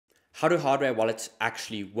How do hardware wallets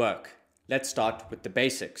actually work? Let's start with the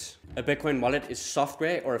basics. A Bitcoin wallet is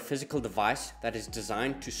software or a physical device that is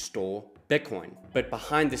designed to store Bitcoin. But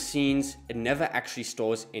behind the scenes, it never actually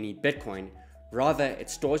stores any Bitcoin. Rather, it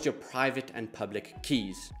stores your private and public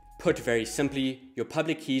keys. Put very simply, your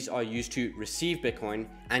public keys are used to receive Bitcoin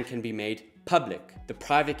and can be made public. The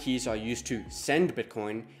private keys are used to send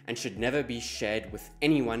Bitcoin and should never be shared with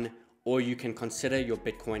anyone, or you can consider your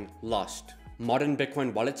Bitcoin lost. Modern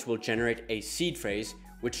Bitcoin wallets will generate a seed phrase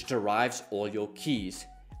which derives all your keys,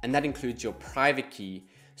 and that includes your private key,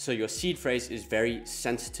 so your seed phrase is very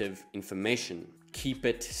sensitive information. Keep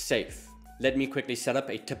it safe. Let me quickly set up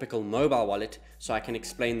a typical mobile wallet so I can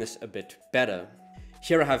explain this a bit better.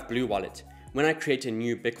 Here I have Blue Wallet. When I create a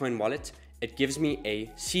new Bitcoin wallet, it gives me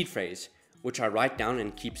a seed phrase, which I write down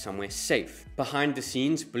and keep somewhere safe. Behind the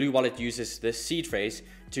scenes, Blue Wallet uses this seed phrase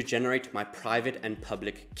to generate my private and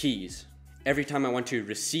public keys. Every time I want to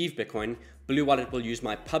receive Bitcoin, Blue Wallet will use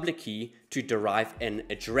my public key to derive an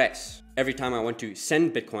address. Every time I want to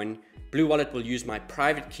send Bitcoin, Blue Wallet will use my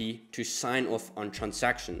private key to sign off on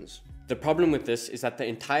transactions. The problem with this is that the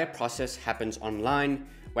entire process happens online,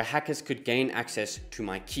 where hackers could gain access to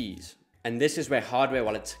my keys. And this is where hardware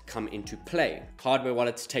wallets come into play. Hardware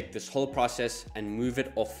wallets take this whole process and move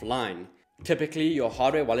it offline. Typically, your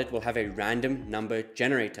hardware wallet will have a random number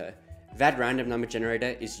generator. That random number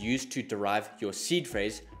generator is used to derive your seed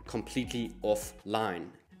phrase completely offline.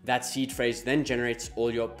 That seed phrase then generates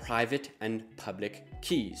all your private and public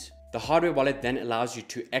keys. The hardware wallet then allows you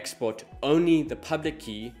to export only the public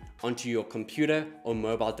key onto your computer or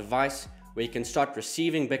mobile device, where you can start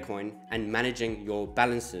receiving Bitcoin and managing your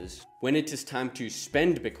balances. When it is time to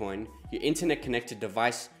spend Bitcoin, your internet connected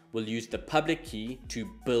device will use the public key to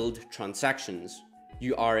build transactions.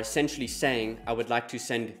 You are essentially saying, I would like to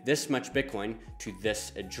send this much Bitcoin to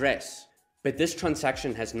this address. But this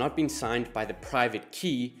transaction has not been signed by the private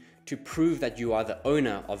key to prove that you are the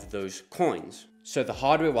owner of those coins. So the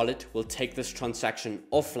hardware wallet will take this transaction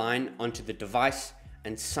offline onto the device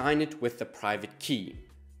and sign it with the private key.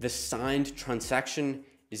 The signed transaction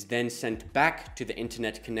is then sent back to the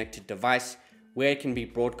internet connected device, where it can be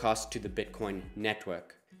broadcast to the Bitcoin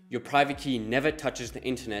network. Your private key never touches the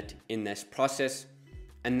internet in this process,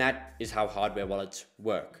 and that is how hardware wallets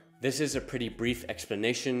work. This is a pretty brief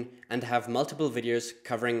explanation, and I have multiple videos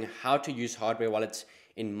covering how to use hardware wallets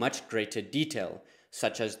in much greater detail,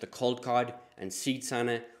 such as the ColdCard and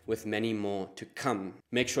SeedSigner, with many more to come.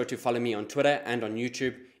 Make sure to follow me on Twitter and on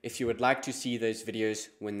YouTube if you would like to see those videos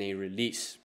when they release.